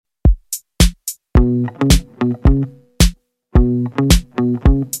Hey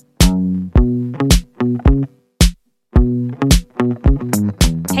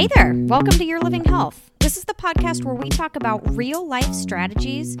there, welcome to Your Living Health. This is the podcast where we talk about real-life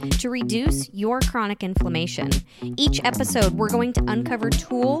strategies to reduce your chronic inflammation. Each episode, we're going to uncover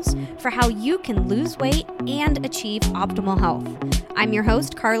tools for how you can lose weight and achieve optimal health. I'm your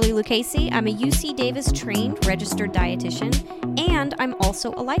host, Carly Lucchese. I'm a UC Davis trained registered dietitian, and I'm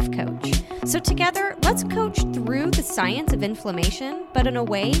also a life coach. So together, let's coach through the science of inflammation, but in a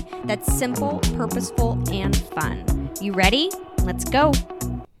way that's simple, purposeful, and fun. You ready? Let's go.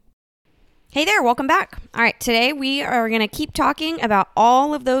 Hey there, welcome back. All right, today we are going to keep talking about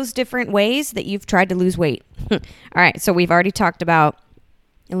all of those different ways that you've tried to lose weight. All right, so we've already talked about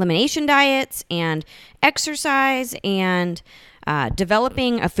elimination diets and exercise and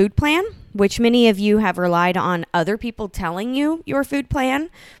developing a food plan, which many of you have relied on other people telling you your food plan,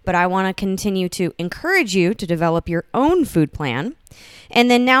 but I want to continue to encourage you to develop your own food plan. And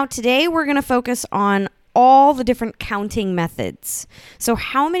then now today we're going to focus on all the different counting methods. So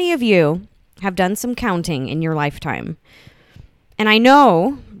how many of you have done some counting in your lifetime? And I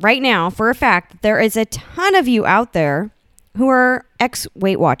know right now for a fact that there is a ton of you out there who are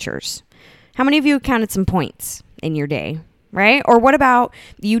ex-Weight Watchers. How many of you counted some points in your day, right? Or what about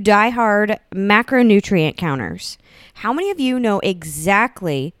you diehard macronutrient counters? How many of you know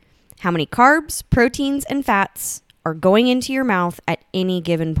exactly how many carbs, proteins, and fats are going into your mouth at any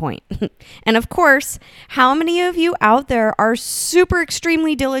given point? And of course, how many of you out there are super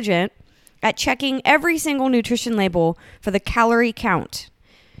extremely diligent at checking every single nutrition label for the calorie count?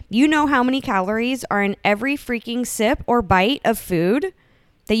 You know how many calories are in every freaking sip or bite of food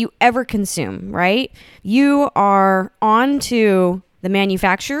that you ever consume, right? You are on to the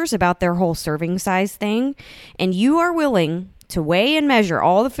manufacturers about their whole serving size thing, and you are willing to weigh and measure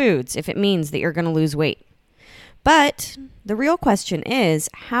all the foods if it means that you're going to lose weight. But the real question is,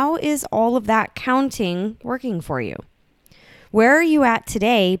 how is all of that counting working for you? Where are you at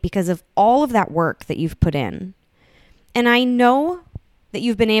today because of all of that work that you've put in? And I know that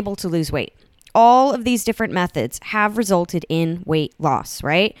you've been able to lose weight. All of these different methods have resulted in weight loss,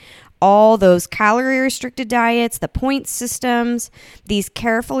 right? All those calorie restricted diets, the point systems, these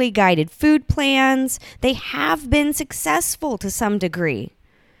carefully guided food plans, they have been successful to some degree.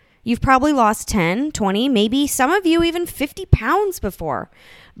 You've probably lost 10, 20, maybe some of you even 50 pounds before.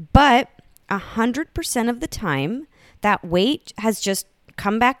 But 100% of the time, that weight has just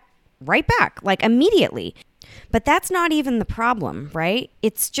come back right back, like immediately. But that's not even the problem, right?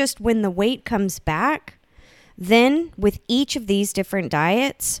 It's just when the weight comes back, then with each of these different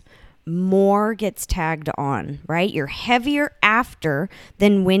diets, more gets tagged on, right? You're heavier after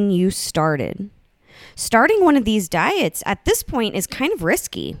than when you started. Starting one of these diets at this point is kind of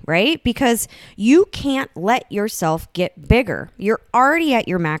risky, right? Because you can't let yourself get bigger. You're already at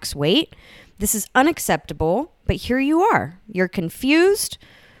your max weight. This is unacceptable, but here you are. You're confused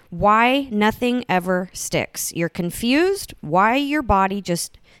why nothing ever sticks. You're confused why your body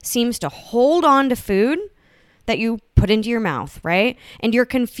just seems to hold on to food that you put into your mouth, right? And you're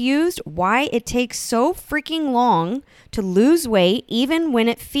confused why it takes so freaking long to lose weight, even when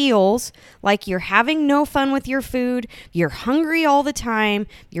it feels like you're having no fun with your food, you're hungry all the time,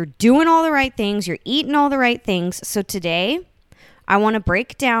 you're doing all the right things, you're eating all the right things. So today, I want to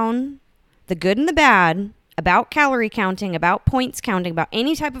break down the good and the bad about calorie counting, about points counting, about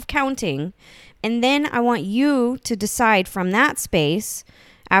any type of counting. And then I want you to decide from that space,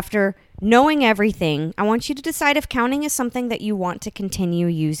 after knowing everything, I want you to decide if counting is something that you want to continue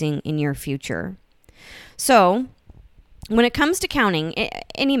using in your future. So when it comes to counting,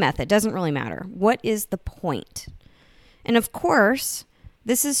 any method, doesn't really matter. What is the point? And of course,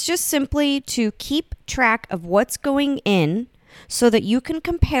 this is just simply to keep track of what's going in so that you can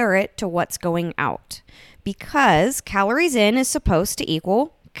compare it to what's going out. Because calories in is supposed to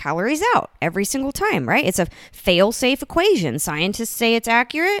equal calories out every single time, right? It's a fail-safe equation. Scientists say it's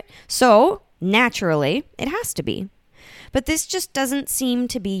accurate, so naturally it has to be. But this just doesn't seem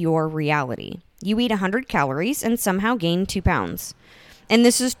to be your reality. You eat 100 calories and somehow gain 2 pounds. And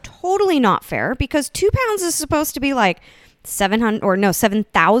this is totally not fair because 2 pounds is supposed to be like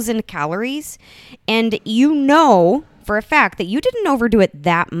 7,000 calories. And you know for a fact that you didn't overdo it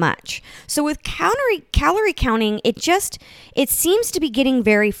that much. So with calorie counting, it seems to be getting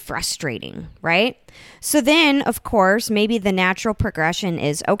very frustrating, right? So then, of course, maybe the natural progression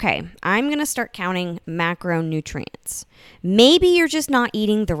is, okay, I'm going to start counting macronutrients. Maybe you're just not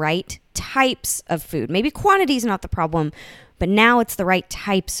eating the right types of food. Maybe quantity is not the problem, but now it's the right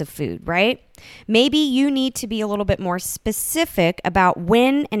types of food, right? Maybe you need to be a little bit more specific about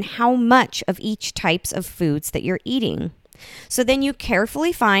when and how much of each types of foods that you're eating. So then you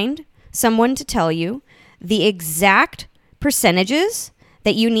carefully find someone to tell you the exact percentages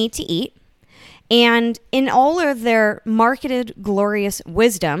that you need to eat. And in all of their marketed glorious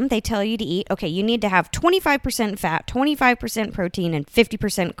wisdom, they tell you to eat, okay, you need to have 25% fat, 25% protein, and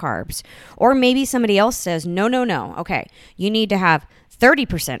 50% carbs. Or maybe somebody else says, no. Okay, you need to have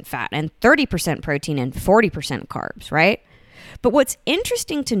 30% fat and 30% protein and 40% carbs, right? But what's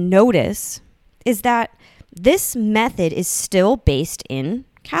interesting to notice is that this method is still based in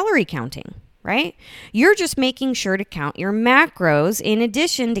calorie counting, right? You're just making sure to count your macros in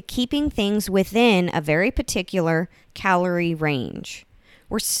addition to keeping things within a very particular calorie range.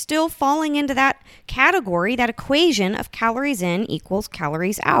 We're still falling into that category, that equation of calories in equals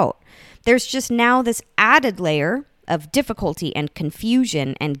calories out. There's just now this added layer of difficulty and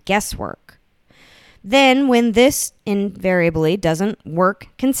confusion and guesswork. Then when this invariably doesn't work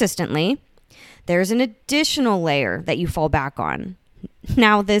consistently, there's an additional layer that you fall back on.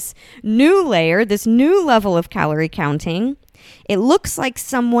 Now, this new layer, this new level of calorie counting, it looks like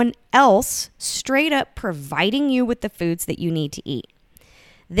someone else straight up providing you with the foods that you need to eat.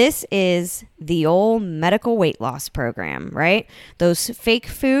 This is the old medical weight loss program, right? Those fake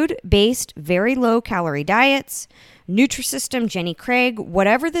food-based, very low-calorie diets, Nutrisystem, Jenny Craig,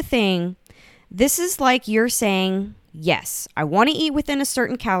 whatever the thing, this is like you're saying, yes, I want to eat within a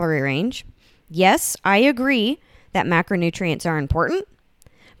certain calorie range. Yes, I agree that macronutrients are important,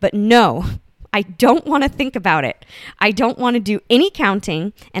 but no, I don't want to think about it. I don't want to do any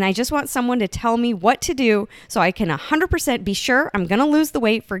counting, and I just want someone to tell me what to do so I can 100% be sure I'm going to lose the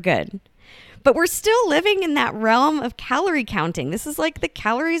weight for good. But we're still living in that realm of calorie counting. This is like the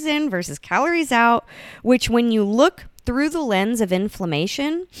calories in versus calories out, which when you look through the lens of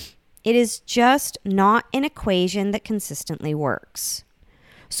inflammation, it is just not an equation that consistently works.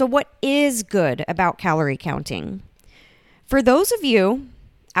 So what is good about calorie counting? For those of you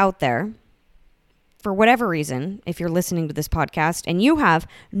out there, for whatever reason, if you're listening to this podcast and you have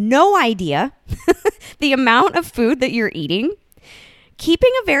no idea the amount of food that you're eating,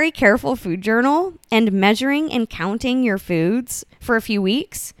 keeping a very careful food journal and measuring and counting your foods for a few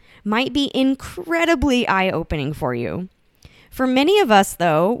weeks might be incredibly eye-opening for you. For many of us,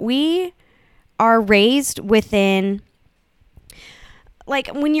 though, we are raised within, like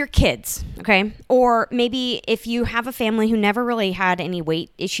when you're kids, okay? Or maybe if you have a family who never really had any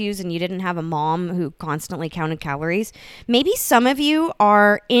weight issues and you didn't have a mom who constantly counted calories, maybe some of you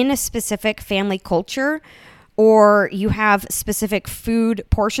are in a specific family culture, or you have specific food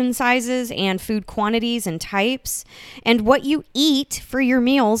portion sizes and food quantities and types, and what you eat for your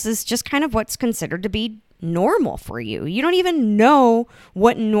meals is just kind of what's considered to be normal for you. You don't even know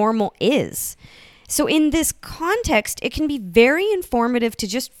what normal is. So in this context, it can be very informative to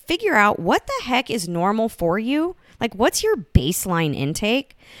just figure out what the heck is normal for you. Like, what's your baseline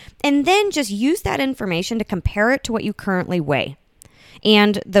intake? And then just use that information to compare it to what you currently weigh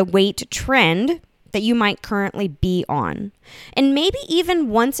and the weight trend that you might currently be on. And maybe even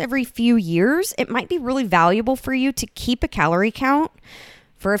once every few years, it might be really valuable for you to keep a calorie count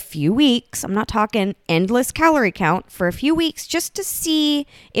for a few weeks. I'm not talking endless calorie count, for a few weeks, just to see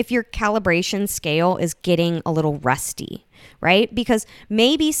if your calibration scale is getting a little rusty, right? Because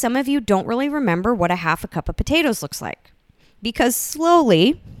maybe some of you don't really remember what a half a cup of potatoes looks like. Because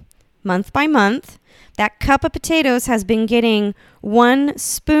slowly, month by month, that cup of potatoes has been getting one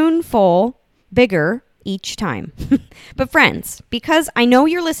spoonful bigger each time. But friends, because I know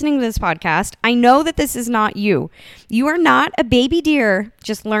you're listening to this podcast, I know that this is not you. You are not a baby deer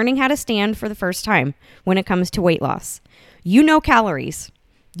just learning how to stand for the first time when it comes to weight loss. You know calories,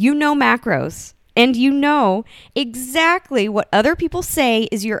 you know macros, and you know exactly what other people say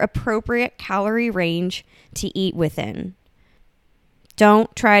is your appropriate calorie range to eat within.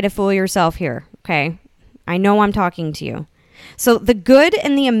 Don't try to fool yourself here, okay? I know I'm talking to you. So the good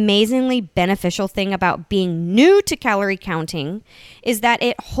and the amazingly beneficial thing about being new to calorie counting is that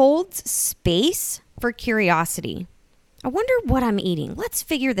it holds space for curiosity. I wonder what I'm eating. Let's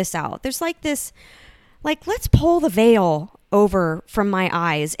figure this out. There's like this, like, let's pull the veil over from my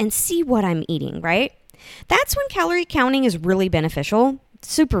eyes and see what I'm eating, right? That's when calorie counting is really beneficial,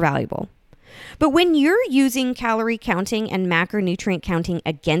 super valuable. But when you're using calorie counting and macronutrient counting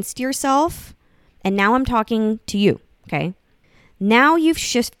against yourself, and now I'm talking to you, okay? Now you've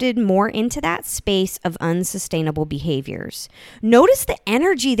shifted more into that space of unsustainable behaviors. Notice the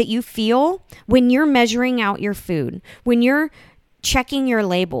energy that you feel when you're measuring out your food, when you're checking your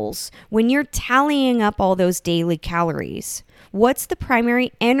labels, when you're tallying up all those daily calories, what's the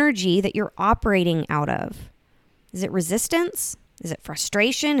primary energy that you're operating out of? Is it resistance? Is it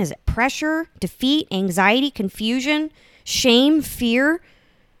frustration? Is it pressure, defeat, anxiety, confusion, shame, fear,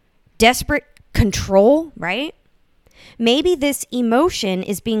 desperate control, right? Maybe this emotion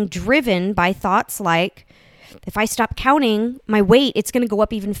is being driven by thoughts like, if I stop counting my weight, it's going to go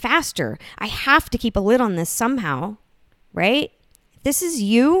up even faster. I have to keep a lid on this somehow, right? If this is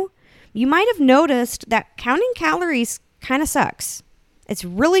you, you might have noticed that counting calories kind of sucks. It's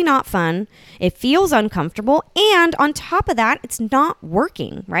really not fun. It feels uncomfortable. And on top of that, it's not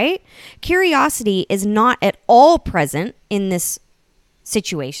working, right? Curiosity is not at all present in this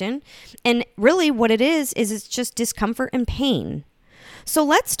situation. And really what it is it's just discomfort and pain. So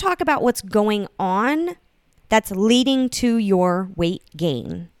let's talk about what's going on that's leading to your weight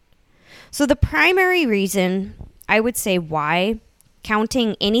gain. So the primary reason I would say why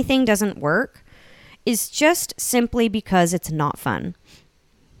counting anything doesn't work is just simply because it's not fun.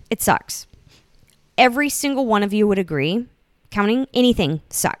 It sucks. Every single one of you would agree, counting anything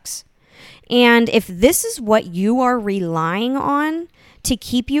sucks. And if this is what you are relying on to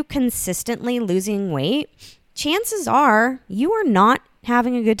keep you consistently losing weight, chances are you are not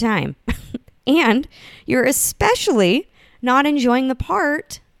having a good time. And you're especially not enjoying the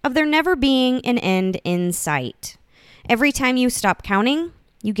part of there never being an end in sight. Every time you stop counting,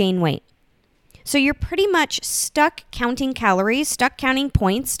 you gain weight. So you're pretty much stuck counting calories, stuck counting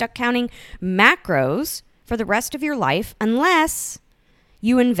points, stuck counting macros for the rest of your life unless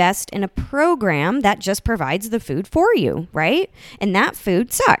you invest in a program that just provides the food for you, right? And that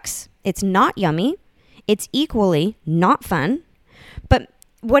food sucks. It's not yummy. It's equally not fun. But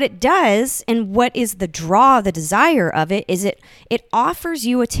what it does and what is the draw, the desire of it, is it offers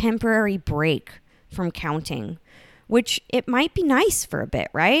you a temporary break from counting, which it might be nice for a bit,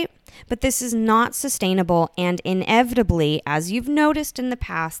 right? But this is not sustainable, and inevitably, as you've noticed in the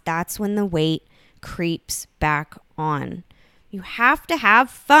past, that's when the weight creeps back on. You have to have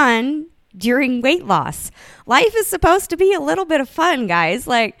fun during weight loss. Life is supposed to be a little bit of fun, guys.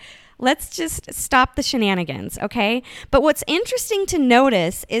 Like, let's just stop the shenanigans, okay? But what's interesting to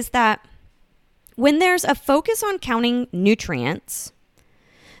notice is that when there's a focus on counting nutrients,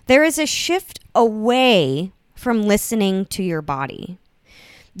 there is a shift away from listening to your body.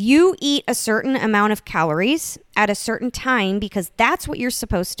 You eat a certain amount of calories at a certain time because that's what you're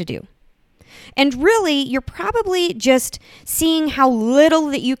supposed to do. And really, you're probably just seeing how little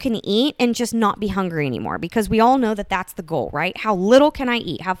that you can eat and just not be hungry anymore, because we all know that that's the goal, right? How little can I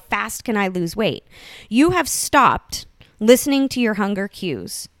eat? How fast can I lose weight? You have stopped listening to your hunger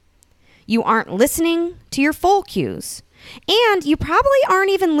cues. You aren't listening to your full cues. And you probably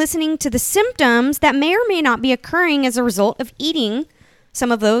aren't even listening to the symptoms that may or may not be occurring as a result of eating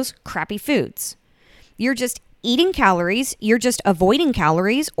some of those crappy foods. You're just eating calories, you're just avoiding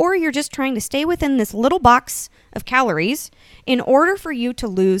calories, or you're just trying to stay within this little box of calories in order for you to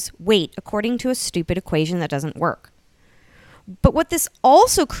lose weight, according to a stupid equation that doesn't work. But what this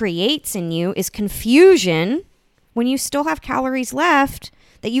also creates in you is confusion when you still have calories left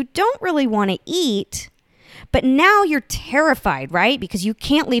that you don't really want to eat, but now you're terrified, right? Because you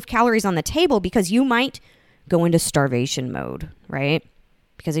can't leave calories on the table because you might go into starvation mode, right?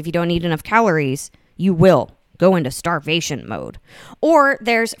 Because if you don't eat enough calories, you will go into starvation mode. Or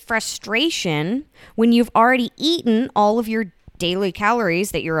there's frustration when you've already eaten all of your daily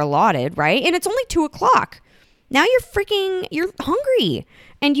calories that you're allotted, right? And it's only 2:00. Now you're hungry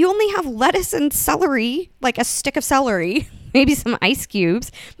and you only have lettuce and celery, like a stick of celery, maybe some ice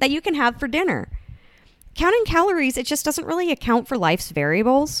cubes that you can have for dinner. Counting calories, it just doesn't really account for life's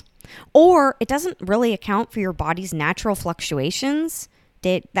variables, or it doesn't really account for your body's natural fluctuations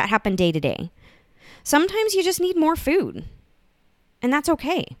that happen day to day. Sometimes you just need more food, and that's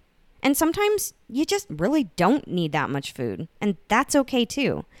okay. And sometimes you just really don't need that much food, and that's okay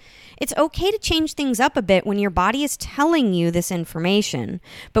too. It's okay to change things up a bit when your body is telling you this information,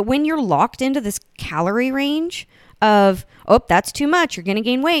 but when you're locked into this calorie range of, oh, that's too much, you're going to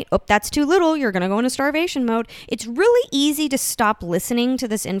gain weight. Oh, that's too little, you're going to go into starvation mode. It's really easy to stop listening to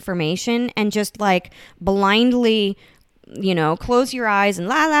this information and just like blindly, close your eyes and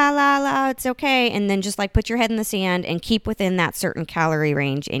la, la, la, la, it's okay. And then just like put your head in the sand and keep within that certain calorie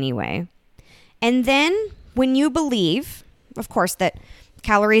range anyway. And then when you believe, of course, that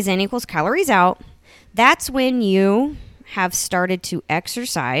calories in equals calories out, that's when you have started to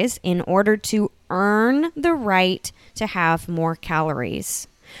exercise in order to earn the right to have more calories.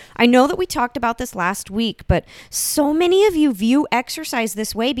 I know that we talked about this last week, but so many of you view exercise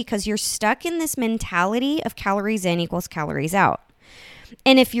this way because you're stuck in this mentality of calories in equals calories out.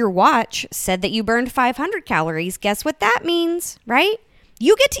 And if your watch said that you burned 500 calories, guess what that means, right?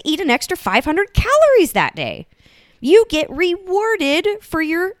 You get to eat an extra 500 calories that day. You get rewarded for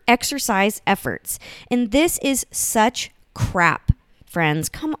your exercise efforts. And this is such crap, friends.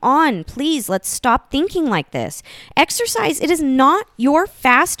 Come on, please, let's stop thinking like this. Exercise, it is not your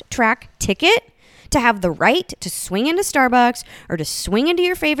fast track ticket to have the right to swing into Starbucks or to swing into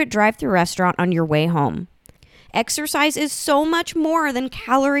your favorite drive-thru restaurant on your way home. Exercise is so much more than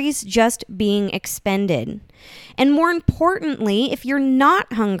calories just being expended. And more importantly, if you're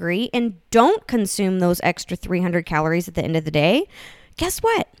not hungry and don't consume those extra 300 calories at the end of the day, guess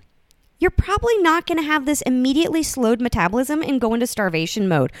what? You're probably not going to have this immediately slowed metabolism and go into starvation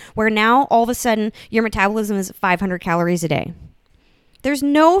mode, where now all of a sudden your metabolism is 500 calories a day. There's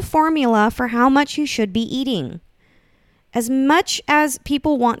no formula for how much you should be eating. As much as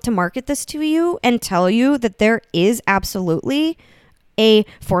people want to market this to you and tell you that there is absolutely a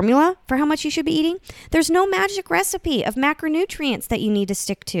formula for how much you should be eating, there's no magic recipe of macronutrients that you need to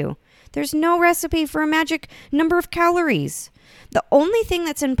stick to. There's no recipe for a magic number of calories. The only thing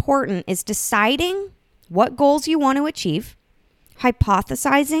that's important is deciding what goals you want to achieve,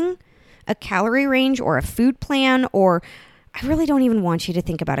 hypothesizing a calorie range or a food plan, or I really don't even want you to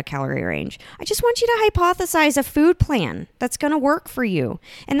think about a calorie range. I just want you to hypothesize a food plan that's going to work for you.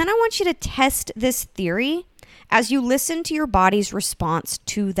 And then I want you to test this theory as you listen to your body's response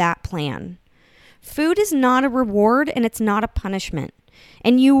to that plan. Food is not a reward and it's not a punishment.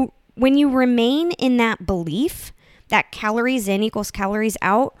 And when you remain in that belief that calories in equals calories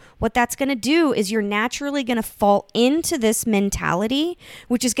out, what that's going to do is you're naturally going to fall into this mentality,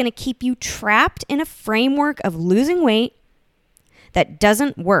 which is going to keep you trapped in a framework of losing weight that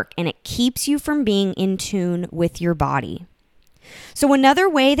doesn't work, and it keeps you from being in tune with your body. So another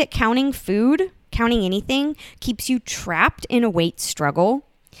way that counting food, counting anything, keeps you trapped in a weight struggle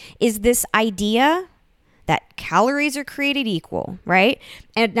is this idea that calories are created equal, right?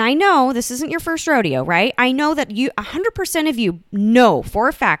 And I know this isn't your first rodeo, right? I know that 100% of you know for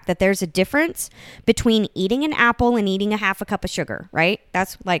a fact that there's a difference between eating an apple and eating a half a cup of sugar, right?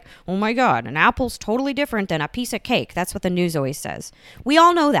 That's like, oh my God, an apple's totally different than a piece of cake. That's what the news always says. We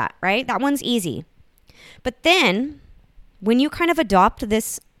all know that, right? That one's easy. But then when you kind of adopt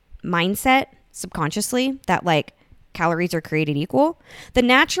this mindset subconsciously that like calories are created equal, the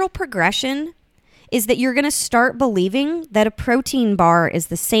natural progression is that you're going to start believing that a protein bar is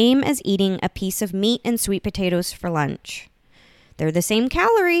the same as eating a piece of meat and sweet potatoes for lunch. They're the same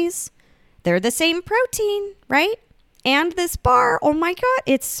calories. They're the same protein, right? And this bar, oh my God,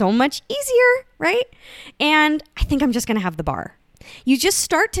 it's so much easier, right? And I think I'm just going to have the bar. You just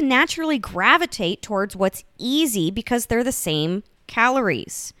start to naturally gravitate towards what's easy because they're the same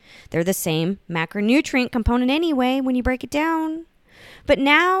calories. They're the same macronutrient component anyway when you break it down. But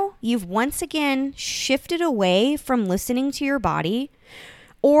now you've once again shifted away from listening to your body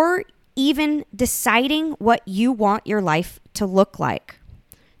or even deciding what you want your life to look like.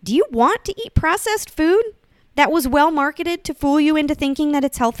 Do you want to eat processed food that was well marketed to fool you into thinking that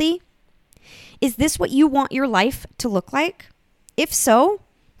it's healthy? Is this what you want your life to look like? If so,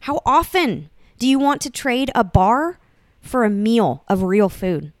 how often do you want to trade a bar for a meal of real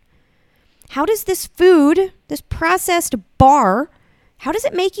food? How does this food, this processed bar, how does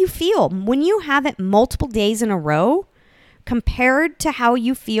it make you feel when you have it multiple days in a row compared to how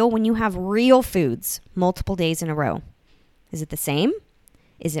you feel when you have real foods multiple days in a row? Is it the same?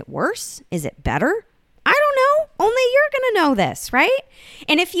 Is it worse? Is it better? I don't know. Only you're going to know this, right?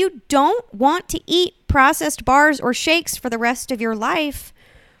 And if you don't want to eat processed bars or shakes for the rest of your life,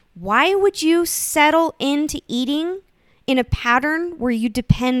 why would you settle into eating in a pattern where you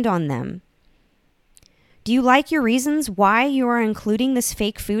depend on them? Do you like your reasons why you are including this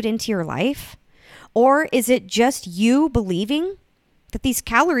fake food into your life? Or is it just you believing that these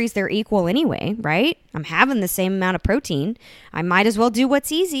calories, they're equal anyway, right? I'm having the same amount of protein. I might as well do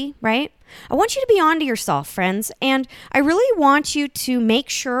what's easy, right? I want you to be onto yourself, friends. And I really want you to make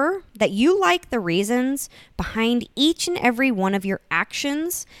sure that you like the reasons behind each and every one of your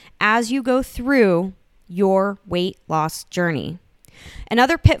actions as you go through your weight loss journey.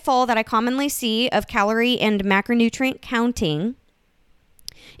 Another pitfall that I commonly see of calorie and macronutrient counting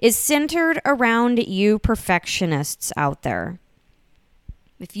is centered around you perfectionists out there.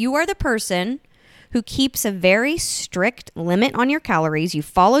 If you are the person who keeps a very strict limit on your calories, you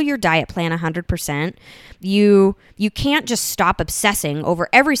follow your diet plan 100%, you can't just stop obsessing over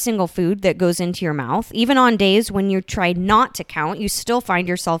every single food that goes into your mouth. Even on days when you try not to count, you still find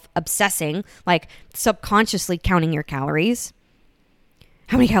yourself obsessing, like subconsciously counting your calories.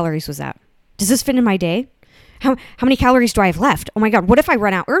 How many calories was that? Does this fit in my day? how many calories do I have left? Oh my God, what if I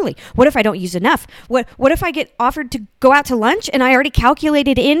run out early? What if I don't use enough? What if I get offered to go out to lunch and I already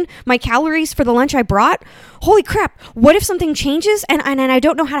calculated in my calories for the lunch I brought? Holy crap, what if something changes and I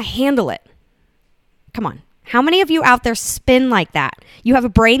don't know how to handle it? Come on. How many of you out there spin like that? You have a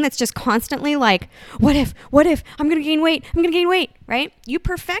brain that's just constantly like, what if, I'm going to gain weight, right? You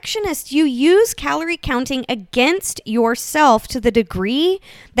perfectionists, you use calorie counting against yourself to the degree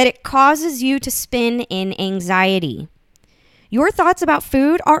that it causes you to spin in anxiety. Your thoughts about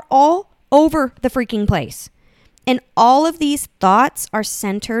food are all over the freaking place. And all of these thoughts are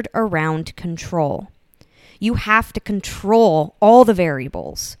centered around control. You have to control all the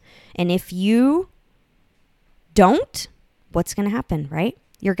variables. And if you don't, what's going to happen, right?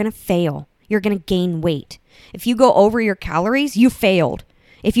 You're going to fail. You're going to gain weight. If you go over your calories, you failed.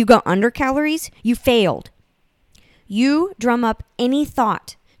 If you go under calories, you failed. You drum up any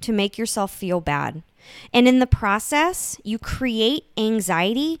thought to make yourself feel bad. And in the process, you create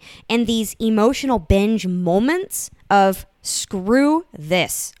anxiety and these emotional binge moments of screw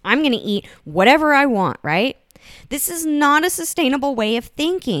this. I'm going to eat whatever I want, right? This is not a sustainable way of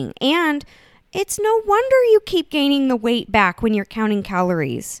thinking. And it's no wonder you keep gaining the weight back when you're counting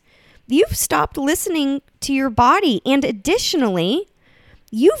calories. You've stopped listening to your body. And additionally,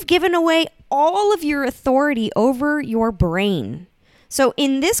 you've given away all of your authority over your brain. So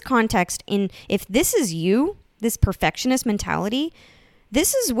in this context, if this is you, this perfectionist mentality,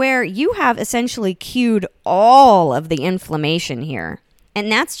 this is where you have essentially cued all of the inflammation here.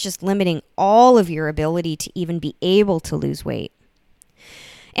 And that's just limiting all of your ability to even be able to lose weight.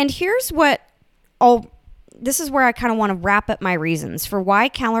 And here's this is where I kind of want to wrap up my reasons for why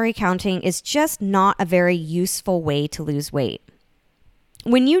calorie counting is just not a very useful way to lose weight.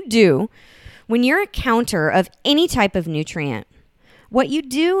 When you're a counter of any type of nutrient, what you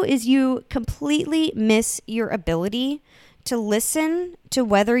do is you completely miss your ability to listen to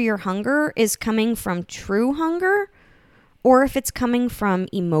whether your hunger is coming from true hunger or if it's coming from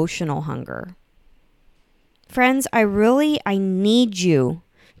emotional hunger. Friends, I need you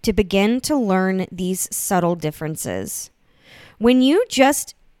to begin to learn these subtle differences. When you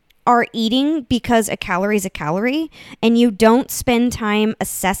just are eating because a calorie is a calorie and you don't spend time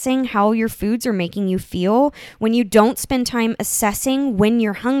assessing how your foods are making you feel, when you don't spend time assessing when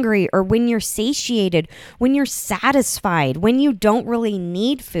you're hungry or when you're satiated, when you're satisfied, when you don't really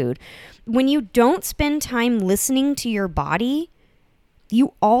need food, when you don't spend time listening to your body,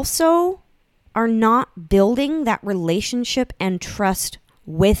 you also are not building that relationship and trust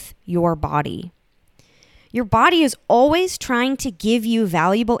with your body. Your body is always trying to give you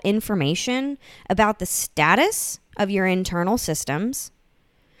valuable information about the status of your internal systems.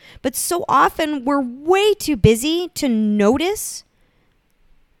 But so often we're way too busy to notice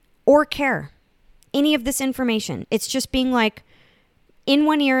or care any of this information. It's just being like in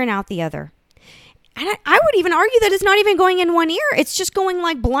one ear and out the other. And I would even argue that it's not even going in one ear. It's just going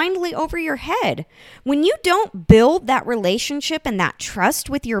like blindly over your head. When you don't build that relationship and that trust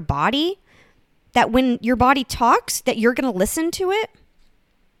with your body, that when your body talks, that you're going to listen to it,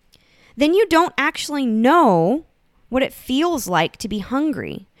 then you don't actually know what it feels like to be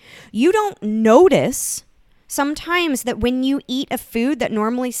hungry. You don't notice sometimes that when you eat a food that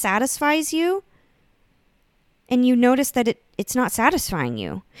normally satisfies you, and you notice that it's not satisfying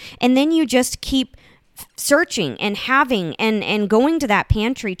you. And then you just keep searching and having and going to that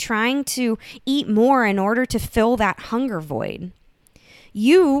pantry trying to eat more in order to fill that hunger void.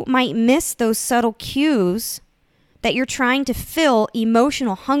 You might miss those subtle cues that you're trying to fill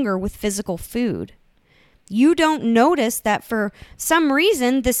emotional hunger with physical food. You don't notice that for some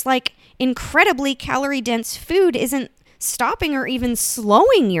reason, this like incredibly calorie dense food isn't stopping or even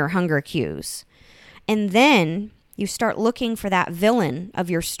slowing your hunger cues. And then you start looking for that villain of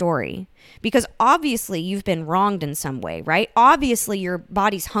your story because obviously you've been wronged in some way, right? Obviously your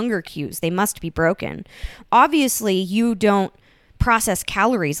body's hunger cues, they must be broken. Obviously you don't process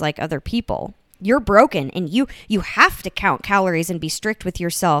calories like other people. You're broken and you have to count calories and be strict with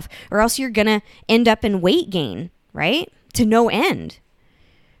yourself or else you're going to end up in weight gain, right? To no end.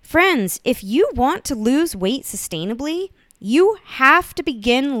 Friends, if you want to lose weight sustainably, you have to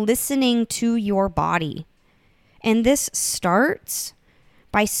begin listening to your body. And this starts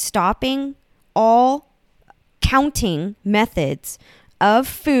by stopping all counting methods of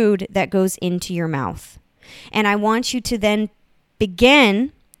food that goes into your mouth. And I want you to then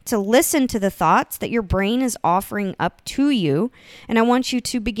begin to listen to the thoughts that your brain is offering up to you. And I want you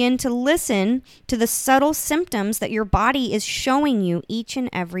to begin to listen to the subtle symptoms that your body is showing you each and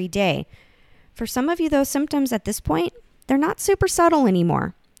every day. For some of you, those symptoms at this point, they're not super subtle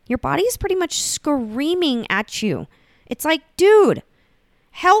anymore. Your body is pretty much screaming at you. It's like, dude,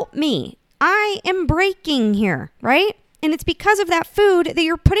 help me. I am breaking here, right? And it's because of that food that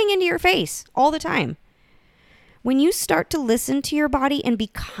you're putting into your face all the time. When you start to listen to your body and be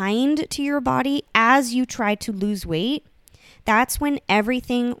kind to your body as you try to lose weight, that's when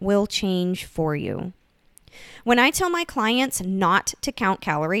everything will change for you. When I tell my clients not to count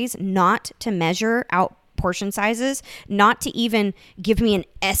calories, not to measure out portion sizes, not to even give me an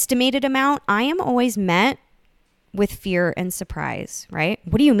estimated amount, I am always met with fear and surprise, right?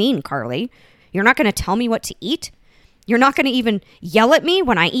 What do you mean, Carly? You're not going to tell me what to eat? You're not going to even yell at me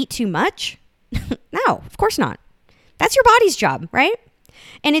when I eat too much? No, of course not. That's your body's job, right?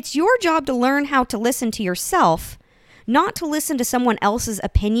 And it's your job to learn how to listen to yourself, not to listen to someone else's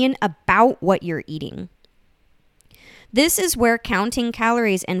opinion about what you're eating. This is where counting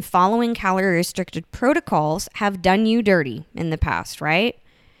calories and following calorie-restricted protocols have done you dirty in the past, right?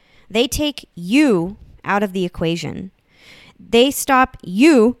 They take you out of the equation. They stop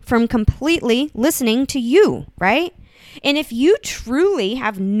you from completely listening to you, right? And if you truly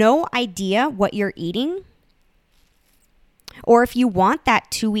have no idea what you're eating, or if you want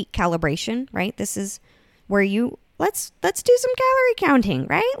that 2-week calibration, right? This is where let's do some calorie counting,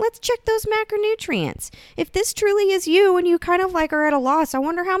 right? Let's check those macronutrients. If this truly is you and you kind of like are at a loss, I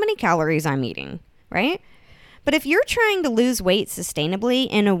wonder how many calories I'm eating, right? But if you're trying to lose weight sustainably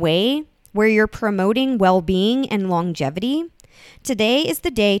in a way where you're promoting well-being and longevity, today is the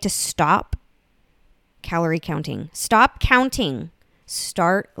day to stop calorie counting. Stop counting.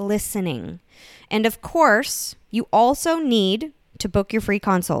 Start listening. And of course, you also need to book your free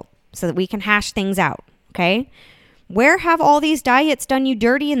consult so that we can hash things out, okay? Where have all these diets done you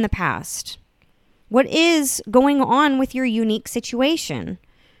dirty in the past? What is going on with your unique situation?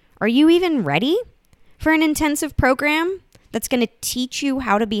 Are you even ready for an intensive program that's going to teach you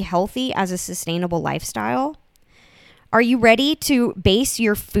how to be healthy as a sustainable lifestyle? Are you ready to base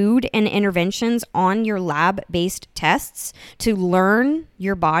your food and interventions on your lab-based tests to learn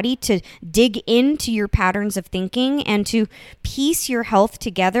your body, to dig into your patterns of thinking, and to piece your health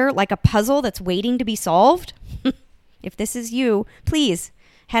together like a puzzle that's waiting to be solved? If this is you, please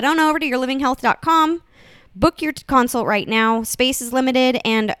head on over to yourlivinghealth.com. Book your consult right now. Space is limited,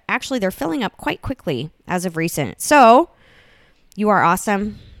 and actually they're filling up quite quickly as of recent. So you are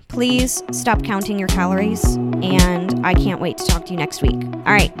awesome. Please stop counting your calories, and I can't wait to talk to you next week.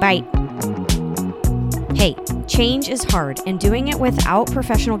 All right, bye. Hey, change is hard, and doing it without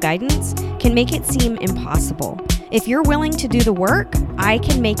professional guidance can make it seem impossible. If you're willing to do the work, I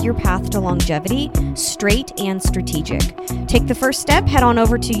can make your path to longevity straight and strategic. Take the first step, head on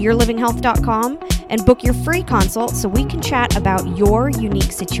over to yourlivinghealth.com and book your free consult so we can chat about your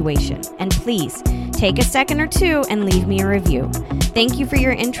unique situation. And please, take a second or two and leave me a review. Thank you for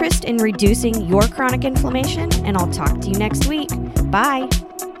your interest in reducing your chronic inflammation, and I'll talk to you next week. Bye.